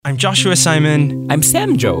I'm Joshua Simon. I'm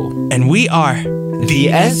Sam Joe. And we are the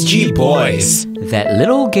SG Boys. That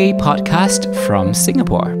little gay podcast from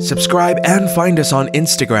Singapore. Subscribe and find us on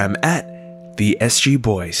Instagram at the SG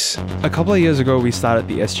Boys. A couple of years ago, we started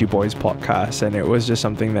the SG Boys podcast, and it was just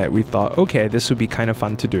something that we thought, okay, this would be kind of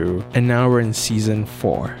fun to do. And now we're in season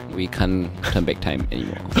 4. We can't turn back time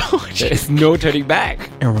anymore. There's no turning back.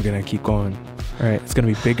 And we're going to keep going. All right, it's going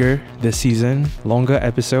to be bigger this season, longer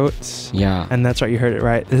episodes. Yeah. And that's right, you heard it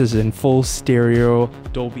right. This is in full stereo,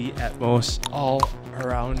 Dolby Atmos, all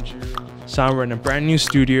around you. So we're in a brand new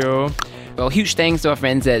studio. Well, huge thanks to our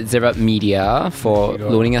friends at Zerup Media for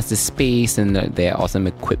loaning us the space and their awesome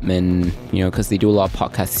equipment, because they do a lot of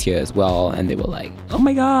podcasts here as well. And they were like, oh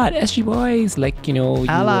my God, SG Boys,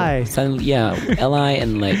 Ally. Suddenly, Ally.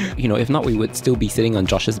 And if not, we would still be sitting on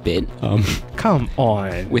Josh's bed. Come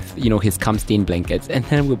on. With, his cum-stained blankets. And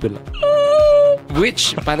then we'll be like, oh!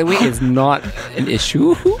 Which, by the way, is not an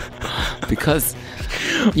issue because...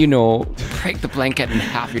 break the blanket in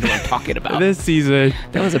half. You know what I'm talking about. This season.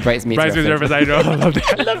 That was a Bridesmaids reference. I know. I love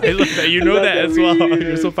that. I love that. You know that as well.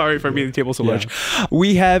 You're so far away from me. The table so large.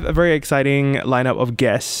 We have a very exciting lineup of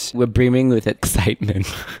guests. We're brimming with excitement.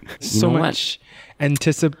 So much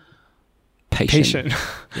anticipation.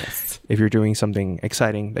 Yes. If you're doing something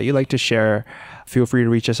exciting that you'd like to share, feel free to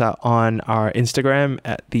reach us out on our Instagram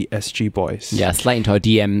at the SG Boys. Yeah, slide into our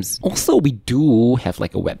DMs. Also, we do have a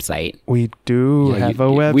website. We do have a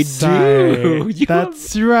website. We do.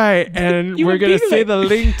 That's right. And we're going to say the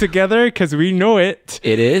link together because we know it.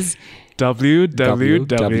 It is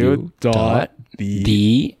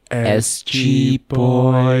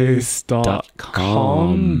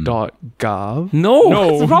www.thesgboys.com.gov.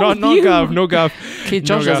 No, not gov. No gov. Okay,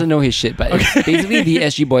 Josh doesn't know his shit, but it's basically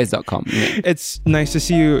thesgboys.com. Yeah. It's nice to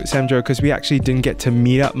see you, Sam Joe, because we actually didn't get to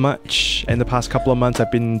meet up much in the past couple of months.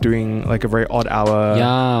 I've been doing a very odd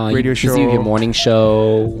hour radio show. Busy with your morning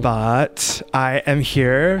show. But I am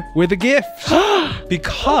here with a gift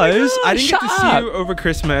because I didn't get to see you over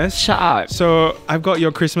Christmas. Shut up. So I've got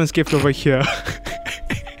your Christmas gift over here.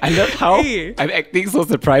 I love how I'm acting so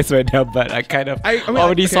surprised right now, but I kind of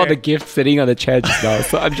already saw the gift sitting on the chair just now.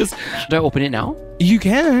 So I'm just... Should I open it now? You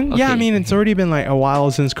can. Okay. Yeah, it's already been a while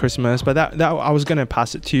since Christmas, but that I was going to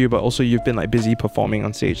pass it to you, but also you've been busy performing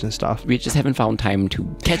on stage and stuff. We just haven't found time to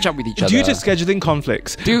catch up with each other. Due to scheduling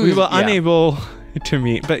conflicts, we were unable to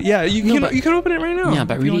meet. But yeah, you can open it right now. Yeah,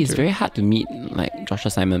 but really it's very hard to meet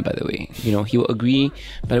Joshua Simon, by the way. He will agree.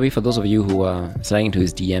 By the way, for those of you who are sliding into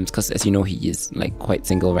his DMs, because as you know, he is quite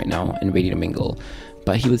single right now and ready to mingle.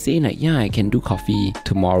 But he was saying I can do coffee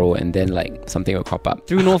tomorrow and then something will crop up.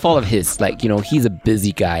 Through no fault of his. He's a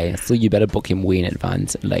busy guy, so you better book him way in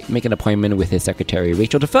advance. Make an appointment with his secretary,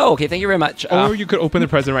 Rachel Defoe. Okay, thank you very much. Or you could open the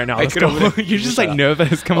present right now. Let's go. You're just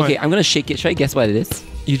nervous. Come on. Okay, I'm going to shake it. Should I guess what it is?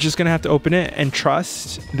 You're just going to have to open it and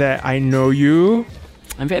trust that I know you.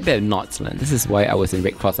 I'm very bad at knots, man. This is why I was in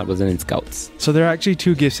Red Cross. I wasn't in Scouts. So there are actually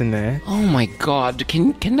 2 gifts in there. Oh my God.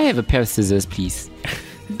 Can I have a pair of scissors, please?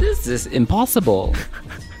 This is impossible.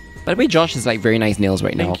 By the way, Josh has very nice nails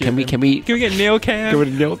right now. Can we get nail cam? Go to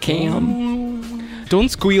nail cam. Don't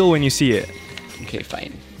squeal when you see it. Okay,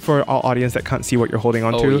 fine. For our audience that can't see what you're holding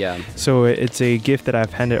on to. Yeah. So it's a gift that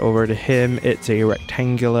I've handed over to him. It's a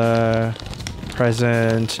rectangular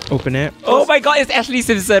present. Open it. Oh my God, it's Ashley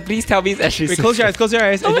Simpson. Please tell me it's Ashley Simpson. Close your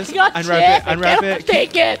eyes. Oh my God, unwrap it.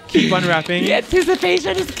 Take it. Keep unwrapping. The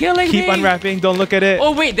anticipation is killing me. Keep unwrapping. Don't look at it.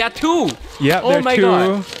 Oh wait, there are 2. Yep, there are 2.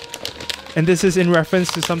 God. And this is in reference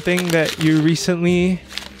to something that you recently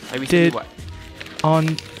did what?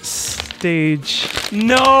 On stage.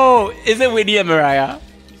 No! Is it Whitney and Mariah?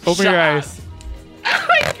 Open your eyes. Oh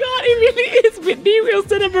my God, it really is Whitney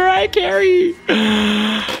Houston and Mariah Carey.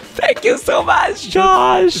 Thank you so much,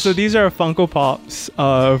 Josh. So these are Funko Pops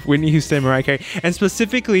of Whitney Houston and Mariah Carey. And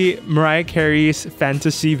specifically, Mariah Carey's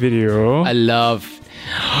fantasy video. I love...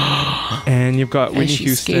 And you've got Whitney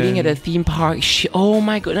Houston skating at a theme park. Oh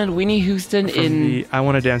my goodness, Whitney Houston in I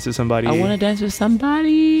Want to Dance with Somebody. I Want to Dance with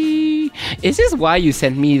Somebody. Is this why you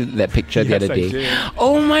sent me that picture the other day? I did.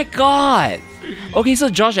 Oh my God. Okay, so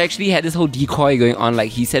Josh actually had this whole decoy going on.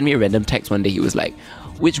 He sent me a random text one day. He was like,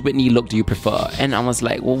 which Whitney look do you prefer? And I was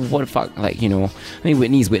like, well, what the fuck?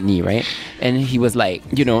 Whitney's Whitney, right? And he was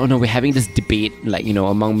like, no, we're having this debate,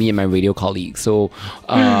 among me and my radio colleagues. So,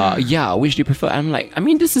 which do you prefer? I'm like,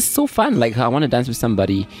 this is so fun. I Want to Dance with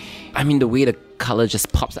Somebody. The way the color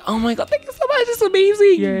just pops. Oh my God, thank you so much. It's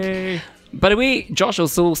amazing. Yay. By the way, Josh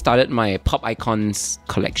also started my Pop Icons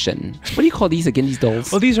collection. What do you call these again, these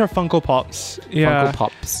dolls? Well, these are Funko Pops. Yeah. Funko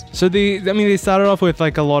Pops. So they started off with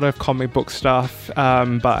like a lot of comic book stuff,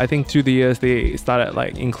 but I think through the years they started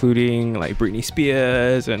like including like Britney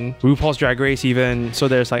Spears and RuPaul's Drag Race even. So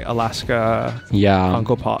there's like Alaska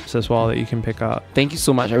Funko Pops as well that you can pick up. Thank you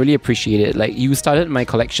so much. I really appreciate it. Like, you started my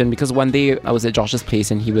collection because one day I was at Josh's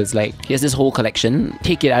place and he was like, here's this whole collection.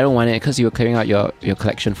 Take it. I don't want it, because you were clearing out your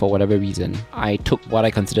collection for whatever reason. I took what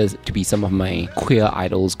I consider to be some of my queer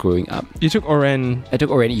idols growing up. You took Oren. I took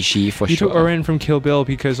Oren Ishii for sure. You took Oren from Kill Bill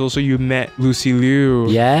because also you met Lucy Liu.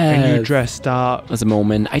 Yeah. And you dressed up. It was a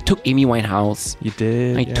moment. I took Amy Winehouse. You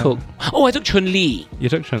did. I took Chun-Li. You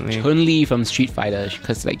took Chun-Li. Chun-Li from Street Fighter,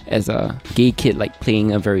 because like as a gay kid, like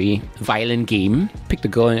playing a very violent game, picked a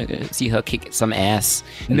girl and see her kick some ass.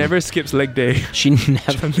 Never skips leg day. She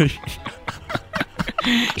never.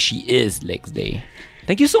 She is Legs Day.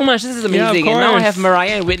 Thank you so much. This is amazing. Yeah, and now I have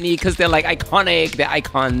Mariah and Whitney because they're like iconic. They're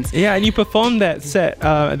icons. Yeah, and you performed that set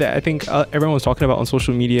that I think everyone was talking about on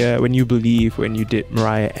social media, When You Believe, when you did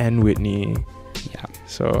Mariah and Whitney. Yeah.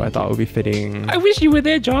 So I thought it would be fitting. I wish you were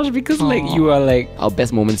there, Josh, because like you are like our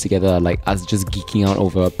best moments together, like us just geeking out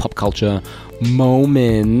over pop culture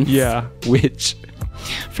moments. Yeah. Which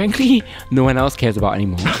frankly no one else cares about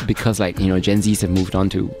anymore because like, you know, Gen Zs have moved on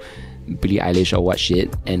to Billie Eilish or what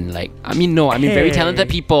shit, and like very talented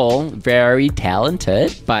people, very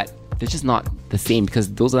talented, but they're just not the same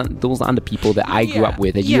because those aren't the people that I grew up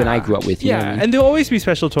with, that you and I grew up with. You know what I mean? And they'll always be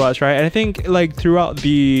special to us, right? And I think like throughout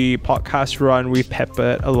the podcast run, we've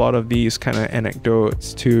peppered a lot of these kind of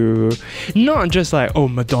anecdotes to not just like, oh,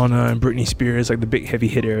 Madonna and Britney Spears, like the big heavy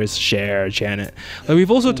hitters, Cher, Janet. Like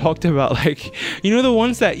we've also talked about like, you know, the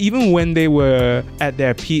ones that even when they were at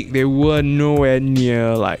their peak, they were nowhere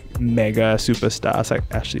near like mega superstars like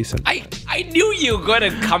Ashley Simpson. I knew you were going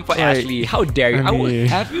to come for Ashley. How dare you? I would mean,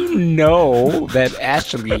 have you know that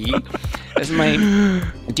Ashley, as my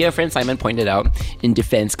dear friend Simon pointed out in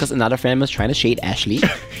defense, because another friend was trying to shade Ashley.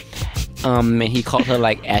 And he called her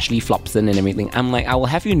like Ashley Flopson and everything. I'm like, I will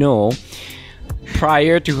have you know,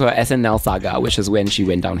 prior to her SNL saga, which is when she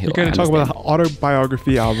went downhill. You're going to talk about her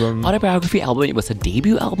autobiography album. It was her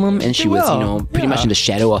debut album, and she was, you know, pretty much in the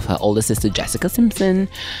shadow of her older sister Jessica Simpson.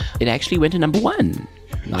 It actually went to number 1.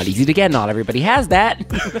 Not easy to get. Not everybody has that.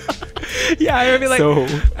 Yeah, I mean, like,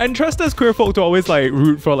 and trust us queer folk to always like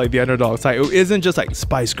root for like the underdogs. Like, it isn't just like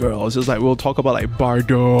Spice Girls. It's like we'll talk about like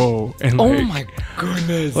Bardot and like, oh my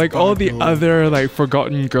goodness, like Bardot. All the other like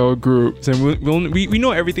forgotten girl groups, and we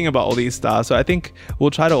know everything about all these stars. So I think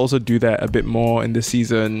we'll try to also do that a bit more in this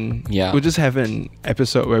season. Yeah, we'll just have an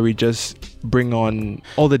episode where we just bring on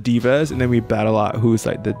all the divas, and then we battle out who's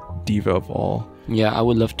like the diva of all. Yeah, I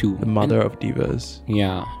would love to. The mother of divas.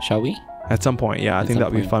 Yeah, shall we? At some point, yeah. I think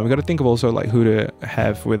that'd be fun. We got to think of also like who to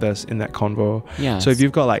have with us in that convo. Yeah. So if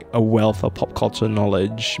you've got like a wealth of pop culture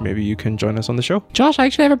knowledge, maybe you can join us on the show. Josh, I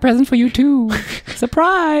actually have a present for you too.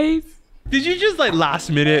 Surprise! Did you just like last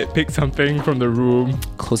minute pick something from the room?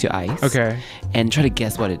 Close your eyes. Okay. And try to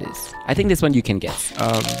guess what it is. I think this one you can guess.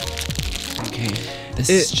 Okay. This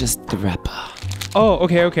is just the wrapper. Oh,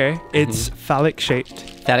 okay. It's phallic shaped.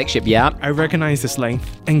 Phallic shape, yeah. I recognize this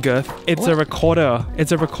length and girth. It's a recorder.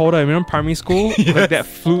 Remember primary school? Yes. Like that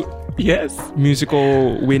flute. Yes.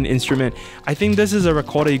 Musical wind instrument. I think this is a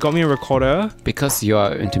recorder. You got me a recorder? Because you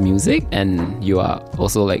are into music and you are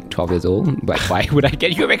also like 12 years old. Like, why would I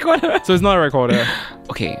get you a recorder? So it's not a recorder.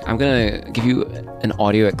 Okay, I'm gonna give you an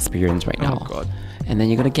audio experience right now. Oh, God. And then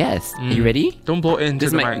you're gonna guess. Are you ready? Don't blow it into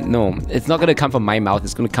the mic. No, it's not gonna come from my mouth.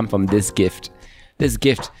 It's gonna come from this gift. This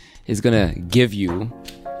gift is gonna give you...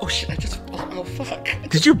 Oh shit, oh fuck.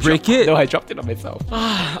 Did you break it? No, I dropped it on myself.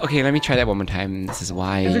 Okay, let me try that one more time. This is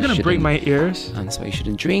why Is it gonna break my ears? That's why you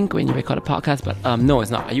shouldn't drink when you record a podcast, but no,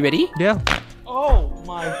 it's not. Are you ready? Yeah. Oh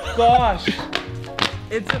my gosh.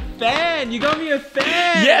 It's a fan. You got me a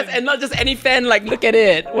fan. Yes, and not just any fan. Like, look at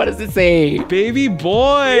it. What does it say? Baby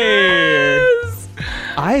boy. Yes.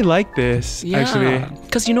 I like this, actually.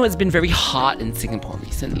 Because, you know, it's been very hot in Singapore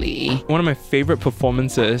recently. One of my favorite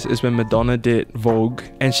performances is when Madonna did Vogue,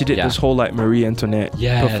 and she did this whole like Marie Antoinette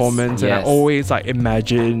performance, and I always like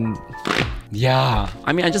imagine... Yeah.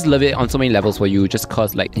 I mean, I just love it on so many levels for you, just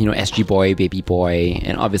cause like, you know, SG Boy, Baby Boy,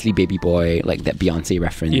 and obviously Baby Boy, like that Beyonce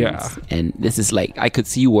reference. Yeah. And this is like, I could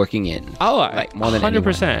see you working it. Oh, like more than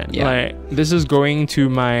 100%. anyone. Yeah. Like, this is going to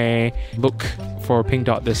my look for Pink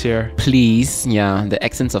Dot this year. Please, yeah. The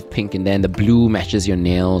accents of pink and then the blue matches your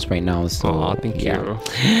nails right now. So, thank you.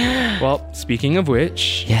 Well, speaking of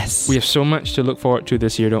which, yes, we have so much to look forward to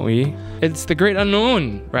this year, don't we? It's the great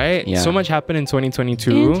unknown, right? Yeah. So much happened in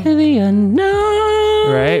 2022. Into the unknown.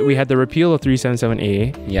 right? We had the repeal of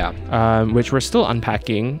 377A, Yeah. which we're still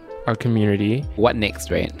unpacking our community. What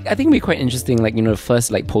next, right? I think it'd be quite interesting, like, the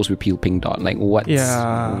first, like, post-repeal Pink Dot, like,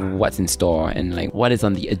 what's in store, and, like, what is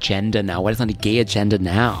on the agenda now? What is on the gay agenda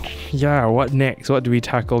now? Yeah, what next? What do we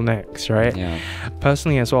tackle next, right? Yeah.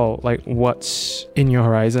 Personally as well, like, what's in your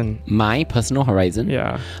horizon? My personal horizon?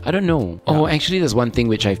 Yeah. I don't know. Oh, actually, there's one thing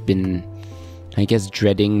which I've been, I guess,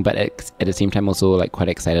 dreading, but at the same time also, like, quite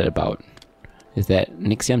excited about. Is that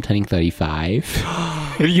next year I'm turning 35.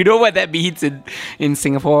 You know what that means in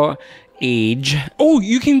Singapore age. Oh,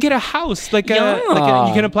 you can get a house, you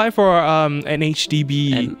can apply for an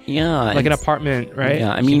HDB, like an apartment, right?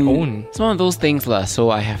 Yeah, I you mean, can own. it's one of those things lah. So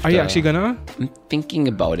I have. Are you actually gonna? I'm thinking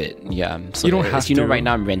about it. Yeah. So you don't have to. Right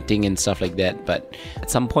now I'm renting and stuff like that. But at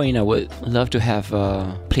some point I would love to have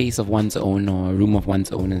a place of one's own or a room of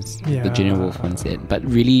one's own, as Virginia Woolf once said. But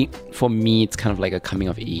really, for me, it's kind of like a coming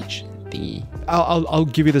of age. I'll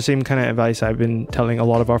give you the same kind of advice I've been telling a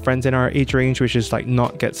lot of our friends in our age range, which is like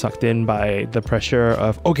not get sucked in by the pressure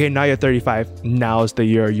of, okay, now you're 35, now's the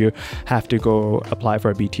year you have to go apply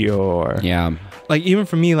for a BTO or like even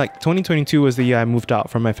for me, like 2022 was the year I moved out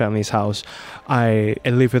from my family's house. I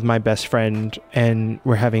live with my best friend and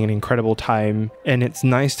we're having an incredible time, and it's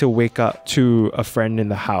nice to wake up to a friend in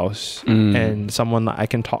the house and someone that I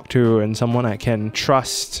can talk to and someone I can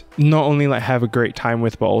trust, not only like have a great time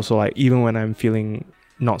with, but also like even when I'm feeling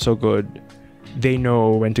not so good, they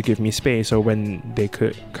know when to give me space or when they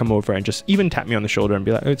could come over and just even tap me on the shoulder and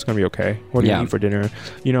be like, oh, it's gonna be okay, what do you eat for dinner,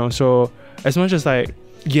 so as much as like,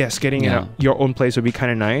 yes, getting your own place would be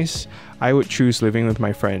kind of nice, I would choose living with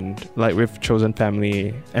my friend, like with chosen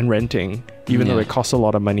family, and renting, even though it costs a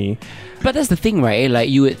lot of money. But that's the thing, right? Like,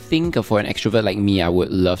 you would think for an extrovert like me, I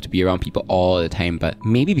would love to be around people all the time, but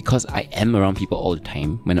maybe because I am around people all the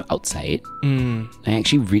time when I'm outside, I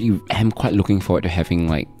actually really am quite looking forward to having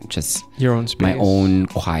like just your own space, my own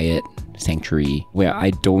quiet sanctuary where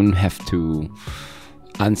I don't have to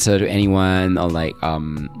answer to anyone or like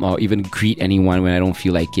or even greet anyone when I don't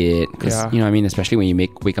feel like it, because especially when you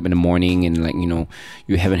wake up in the morning and like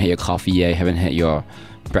you haven't had your coffee yet, you haven't had your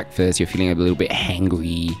breakfast, you're feeling a little bit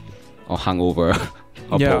hangry or hungover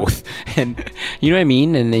or both, and you know what I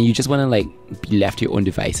mean, and then you just want to like be left to your own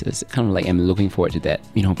devices. Kind of like I'm looking forward to that,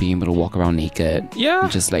 being able to walk around naked,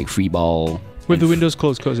 just like free ball with the windows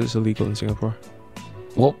closed because it's illegal in Singapore.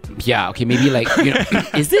 Well, yeah, okay, maybe like,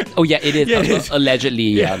 is it? Oh, yeah, it is. Yeah, it is. Allegedly,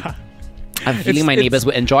 yeah. I'm feeling my neighbors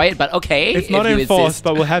would enjoy it, but okay. It's not enforced,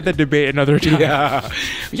 but we'll have that debate another time.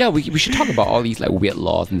 Yeah, we should talk about all these like weird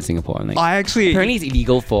laws in Singapore. Like, apparently it's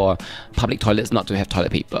illegal for public toilets not to have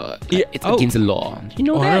toilet paper. Like, it's against the law. You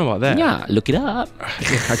know that? I don't know about that. Yeah, look it up.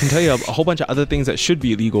 I can tell you a whole bunch of other things that should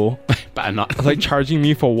be illegal, but I'm not. Like charging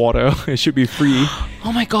me for water. It should be free.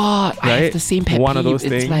 Oh my god, right? I have the same pet One peeve. of those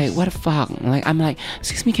things. It's like, what the fuck? Like, I'm like,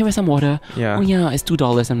 excuse me, can we have some water? Yeah. Oh yeah, it's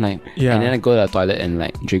 $2. I'm like, and then I go to the toilet and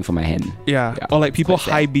like drink from my hand. Yeah. Or like people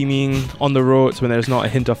high beaming on the roads when there's not a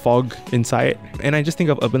hint of fog in sight. And I just think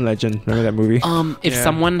of Urban Legend. Remember that movie? If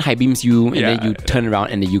someone high beams you and then you turn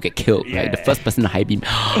around and then you get killed, right? The first person to high beam.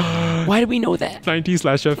 Why do we know that? 90s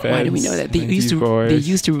slasher fans. Why do we know that? They used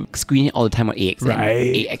to screen it all the time on AXN.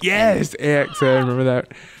 Right. AXN. Yes, AXN. Remember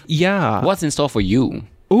that? Yeah. What's in store for you?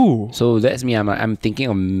 Ooh. So that's me. I'm thinking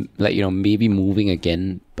of like maybe moving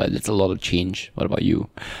again, but it's a lot of change. What about you?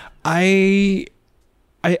 I'm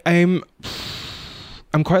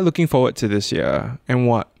quite looking forward to this year and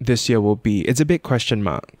what this year will be. It's a big question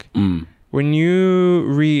mark. When you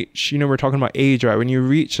reach, we're talking about age, right? When you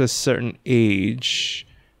reach a certain age,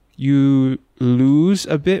 you lose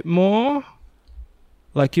a bit more.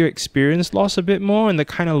 Like you experience loss a bit more, and the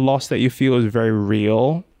kind of loss that you feel is very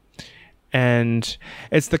real. And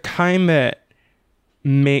it's the kind that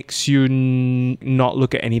makes you not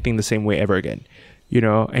look at anything the same way ever again.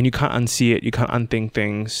 And you can't unsee it. You can't unthink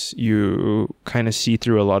things. You kind of see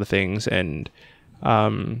through a lot of things. And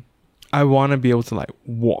I want to be able to like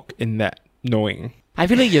walk in that knowing. I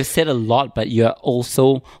feel like you've said a lot, but you're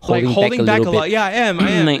also holding back a little bit. Yeah, I am.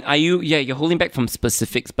 Like, are you? Yeah, you're holding back from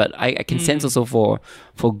specifics, but I can sense also for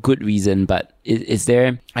good reason. But is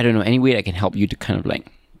there, I don't know, any way that can help you to kind of like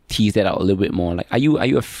tease that out a little bit more? Like, are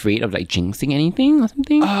you afraid of like jinxing anything or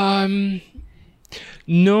something?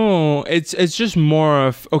 No, it's just more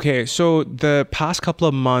of, okay, so the past couple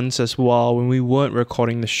of months as well, when we weren't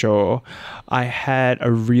recording the show, I had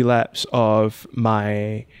a relapse of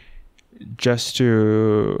just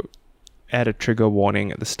to add a trigger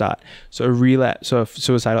warning at the start. So a relapse of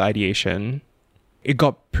suicidal ideation. It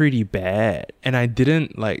got pretty bad, and I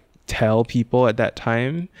didn't like tell people at that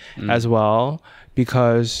time as well,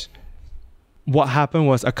 because what happened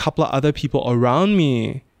was a couple of other people around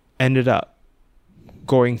me ended up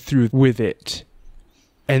going through with it.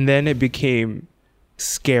 And then it became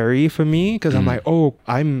scary for me because I'm like, oh,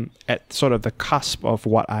 I'm at sort of the cusp of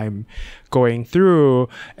what I'm going through,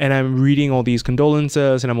 and I'm reading all these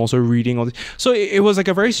condolences, and I'm also reading all this. So it was like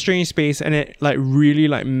a very strange space, and it like really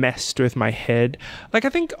like messed with my head. Like I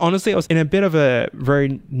think honestly I was in a bit of a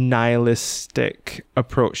very nihilistic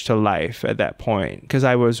approach to life at that point, because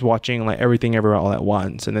I was watching like Everything Everywhere All at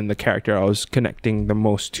Once, and then the character I was connecting the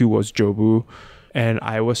most to was Jobu. And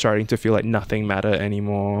I was starting to feel like nothing mattered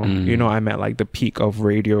anymore. You know, I'm at like the peak of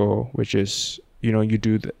radio, which is, you know, you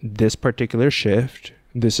do this particular shift.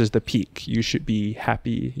 This is the peak. You should be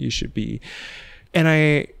happy. You should be. And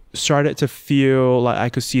I started to feel like I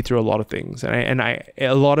could see through a lot of things. And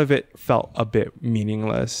a lot of it felt a bit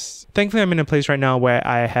meaningless. Thankfully, I'm in a place right now where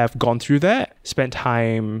I have gone through that, spent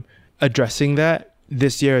time addressing that.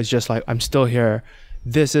 This year is just like, I'm still here.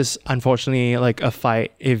 This is unfortunately like a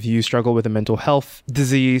fight. If you struggle with a mental health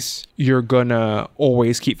disease, you're gonna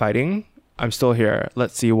always keep fighting. I'm still here.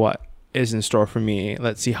 Let's see what is in store for me.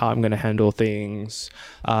 Let's see how I'm gonna handle things.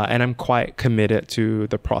 And I'm quite committed to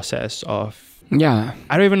the process of... Yeah.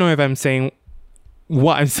 I don't even know if I'm saying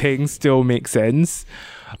what I'm saying still makes sense.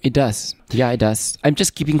 It does. Yeah, it does. I'm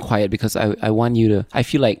just keeping quiet because I want you to... I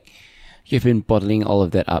feel like you've been bottling all of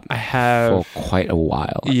that up for quite a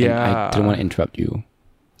while. Yeah. And I didn't want to interrupt you.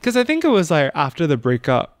 Because I think it was like after the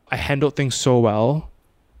breakup, I handled things so well.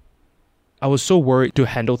 I was so worried to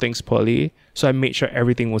handle things poorly. So I made sure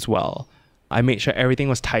everything was well. I made sure everything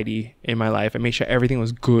was tidy in my life. I made sure everything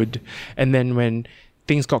was good. And then when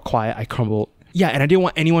things got quiet, I crumbled. Yeah, and I didn't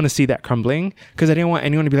want anyone to see that crumbling, because I didn't want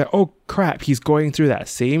anyone to be like, oh crap, he's going through that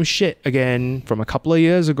same shit again from a couple of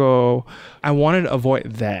years ago. I wanted to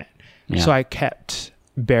avoid that. Yeah. So I kept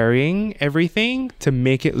burying everything to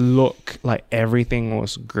make it look like everything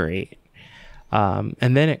was great. And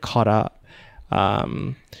then it caught up.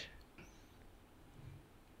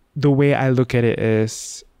 The way I look at it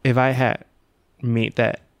is, if I had made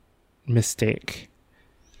that mistake,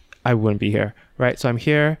 I wouldn't be here, right? So I'm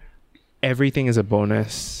here. Everything is a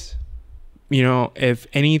bonus. You know, if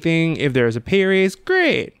anything, if there's a pay raise,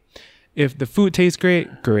 great. If the food tastes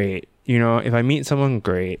great, great. You know, if I meet someone,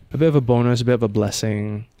 great. A bit of a bonus, a bit of a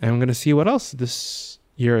blessing. And I'm going to see what else this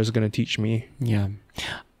year is going to teach me. Yeah.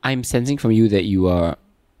 I'm sensing from you that you are,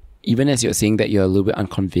 even as you're saying that you're a little bit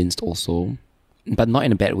unconvinced also, but not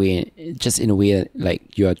in a bad way, just in a way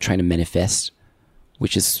like you're trying to manifest,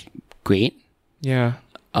 which is great. Yeah.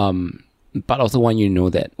 But also want you to know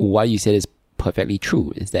that what you said is perfectly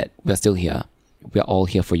true, is that we're still here. We're all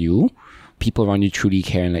here for you. People around you truly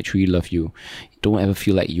care and like truly love you. Don't ever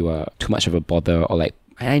feel like you are too much of a bother, or like,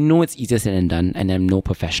 I know it's easier said than done, and I'm no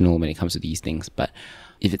professional when it comes to these things, but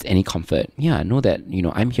if it's any comfort, yeah, know that, you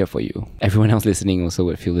know, I'm here for you. Everyone else listening also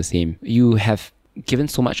would feel the same. You have given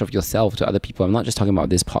so much of yourself to other people. I'm not just talking about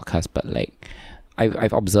this podcast, but like,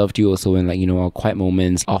 I've observed you also in like, you know, quiet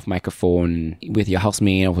moments off microphone with your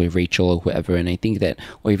housemate or with Rachel or whoever. And I think that,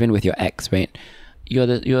 or even with your ex, right?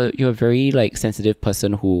 You're a very like sensitive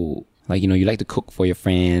person who, like, you know, you like to cook for your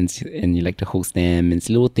friends and you like to host them, and it's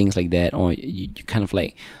little things like that. Or you kind of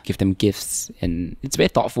like give them gifts, and it's very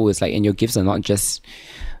thoughtful. It's like, and your gifts are not just,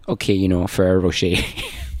 okay, you know, Ferrero Rocher.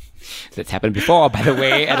 That's happened before, by the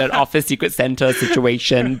way, at an Office Secret Center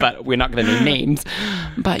situation, but we're not going to name names.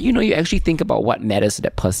 But, you know, you actually think about what matters to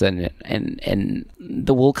that person, and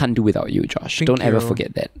the world can't do without you, Josh. Don't ever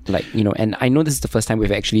forget that. Like, you know, and I know this is the first time I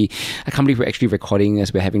can't believe we're actually recording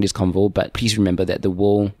as we're having this convo, but please remember that the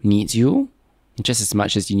world needs you just as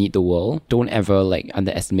much as you need the world. Don't ever like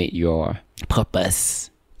underestimate your purpose.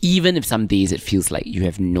 Even if some days it feels like you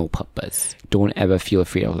have no purpose, don't ever feel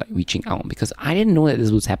afraid of like reaching out, because I didn't know that this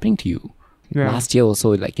was happening to you. Yeah. Last year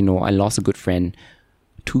also, like, you know, I lost a good friend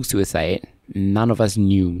to suicide. None of us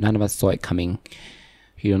knew. None of us saw it coming.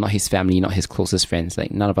 You know, not his family, not his closest friends. Like,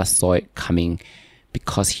 none of us saw it coming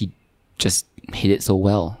because he just hid it so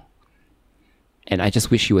well. And I just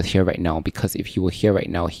wish he was here right now, because if he were here right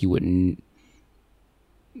now, he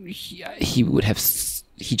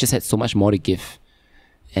just had so much more to give.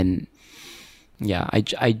 And yeah,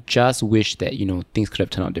 I just wish that, you know, things could have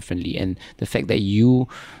turned out differently. And the fact that you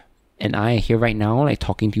and I are here right now, like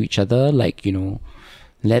talking to each other, like, you know,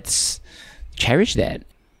 let's cherish that.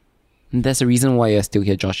 And that's the reason why you're still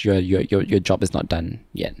here, Josh. Your job is not done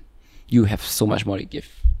yet. You have so much more to give.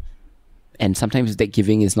 And sometimes that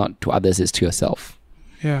giving is not to others, it's to yourself.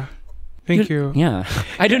 Yeah. Thank you. Yeah.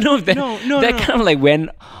 I don't know if that kind of like went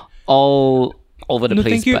all over the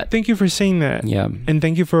place. Thank you for saying that. Yeah. And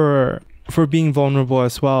thank you for being vulnerable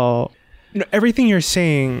as well. You know, everything you're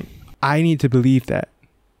saying, I need to believe that.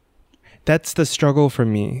 That's the struggle for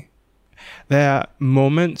me. There are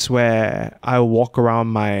moments where I walk around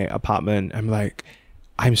my apartment, I'm like,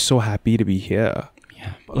 I'm so happy to be here.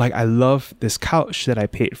 Yeah. Like, I love this couch that I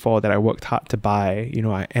paid for, that I worked hard to buy, you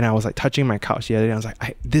know, and I was like touching my couch the other day. I was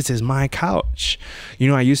like, this is my couch. You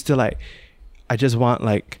know, I used to like, I just want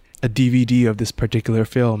like a DVD of this particular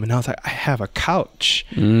film. And I was like, I have a couch,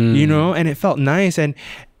 you know, and it felt nice. And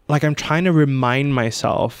like, I'm trying to remind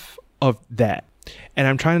myself of that. And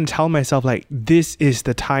I'm trying to tell myself, like, this is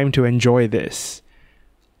the time to enjoy this.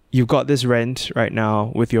 You've got this rent right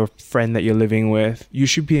now with your friend that you're living with. You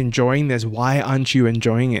should be enjoying this. Why aren't you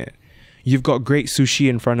enjoying it? You've got great sushi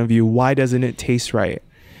in front of you. Why doesn't it taste right?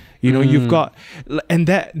 You know, you've got, and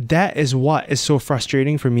that is what is so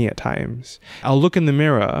frustrating for me at times. I'll look in the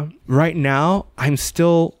mirror. Right now, I'm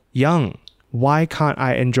still young. Why can't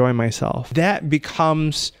I enjoy myself? That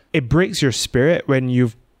becomes, it breaks your spirit when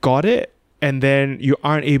you've got it and then you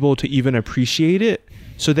aren't able to even appreciate it.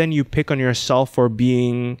 So then you pick on yourself for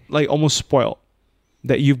being like almost spoiled,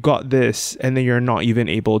 that you've got this and then you're not even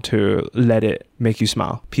able to let it make you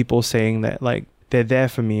smile. People saying that like they're there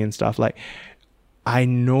for me and stuff, like I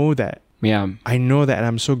know that. Yeah. I know that, and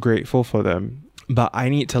I'm so grateful for them. But I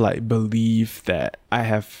need to like believe that I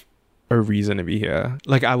have a reason to be here.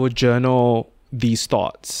 Like, I would journal these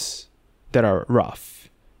thoughts that are rough,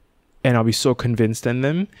 and I'll be so convinced in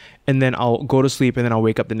them, and then I'll go to sleep, and then I'll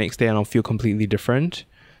wake up the next day and I'll feel completely different.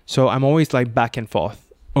 So I'm always like back and forth.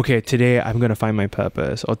 Okay, today I'm going to find my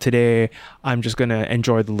purpose, or today I'm just going to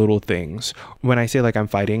enjoy the little things. When I say like I'm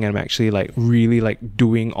fighting, I'm actually like really like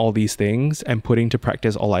doing all these things and putting to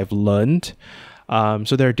practice all I've learned.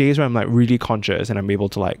 So there are days where I'm like really conscious and I'm able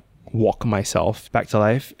to like walk myself back to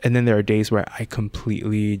life. And then there are days where I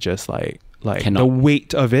completely just like Cannot. The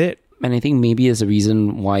weight of it. And I think maybe it's a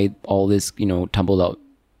reason why all this, tumbled out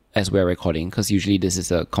as we're recording, because usually this is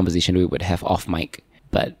a conversation we would have off mic.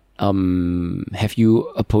 But have you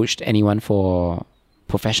approached anyone for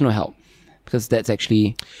professional help? Because that's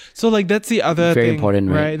actually so like that's the other very thing,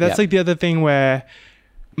 important, right? That's like the other thing where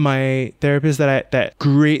my therapist that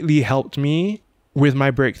greatly helped me with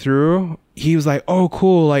my breakthrough, he was like, oh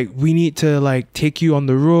cool, like we need to like take you on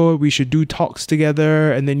the road, we should do talks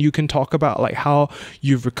together, and then you can talk about like how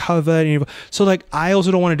you've recovered. And so like I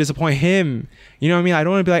also don't want to disappoint him, you know what I mean? I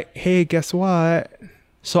don't want to be like, hey, guess what?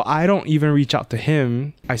 So I don't even reach out to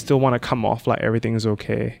him. I still want to come off like everything's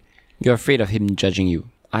okay. You're afraid of him judging you.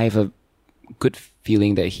 I have a good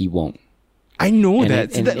feeling that he won't. I know And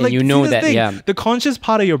that. it- and- That, and like, you see, know the that, thing, yeah. The conscious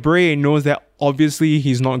part of your brain knows that obviously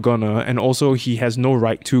he's not gonna, and also he has no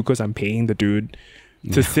right to, because I'm paying the dude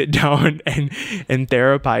to sit down and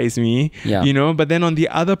therapize me. Yeah. You know? But then on the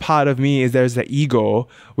other part of me is there's the ego,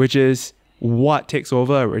 which is what takes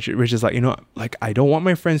over, which is like, like I don't want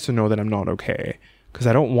my friends to know that I'm not okay. Because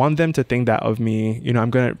I don't want them to think that of me. I'm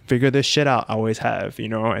going to figure this shit out. I always have,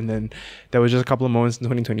 And then there was just a couple of moments in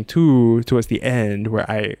 2022 towards the end where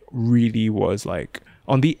I really was like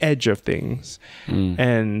on the edge of things.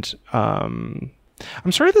 And I'm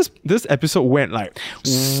sorry this episode went like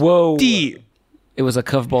Whoa. deep. It was a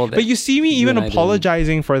curveball. But you see me even and I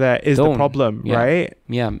apologizing for that is the Don't. problem, Yeah. right?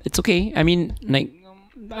 Yeah, it's okay. I mean, like,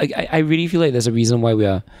 I really feel like there's a reason why we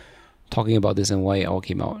are talking about this and why it all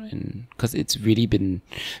came out, and because it's really been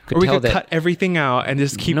Or we could cut everything out and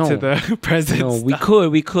just keep to the present No,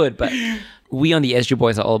 stuff. we could, but we on the SG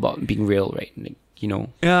Boys are all about being real, right? Like,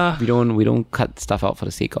 Yeah. we don't cut stuff out for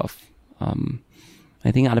the sake of.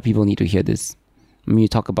 I think other people need to hear this. I mean, you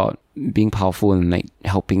talk about being powerful and like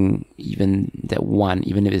helping even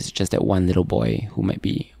if it's just that one little boy who might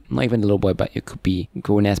be not even a little boy, but it could be a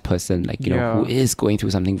grown ass person, like who is going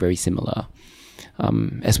through something very similar.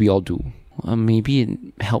 As we all do. Maybe it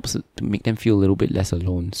helps to make them feel a little bit less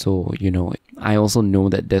alone. So, I also know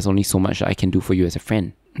that there's only so much that I can do for you as a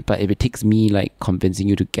friend. But if it takes me like convincing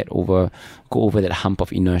you to go over that hump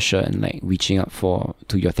of inertia and like reaching out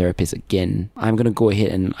to your therapist again, I'm going to go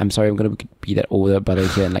ahead and I'm sorry, I'm going to be that older brother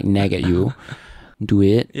here and like nag at you. Do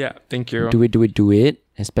it. Yeah, thank you. Do it.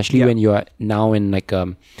 Especially when you're now in like,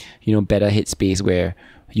 better headspace where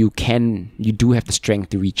you do have the strength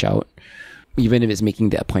to reach out. Even if it's making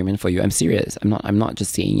the appointment for you. I'm serious. I'm not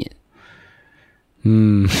just saying it.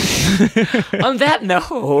 On that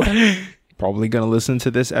note, Probably gonna listen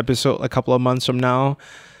to this episode a couple of months from now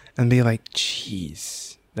and be like,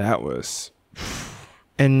 geez, that was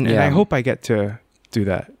and I hope I get to do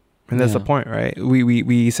that. And that's the point, right?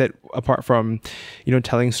 We said apart from,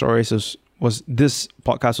 telling stories was this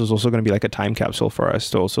podcast was also gonna be like a time capsule for us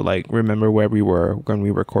to also like remember where we were when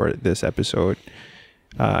we recorded this episode.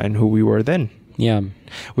 And who we were then. Yeah.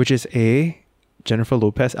 Which is a Jennifer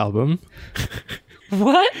Lopez album.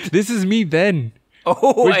 What? This Is Me Then.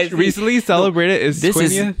 Oh, I Which see. recently celebrated its this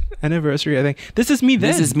is- 20th anniversary, I think. This Is Me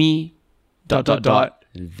Then. This is me. ...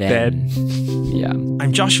 Then. Yeah.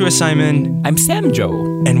 I'm Joshua Simon, I'm Sam Joe.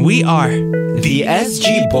 and we are the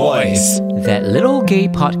SG Boys. That little gay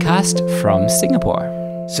podcast from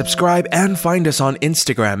Singapore. Subscribe and find us on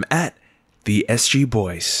Instagram at the SG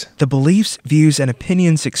Boys. The beliefs, views, and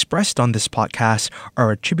opinions expressed on this podcast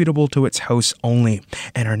are attributable to its hosts only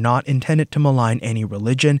and are not intended to malign any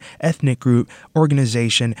religion, ethnic group,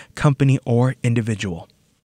 organization, company, or individual.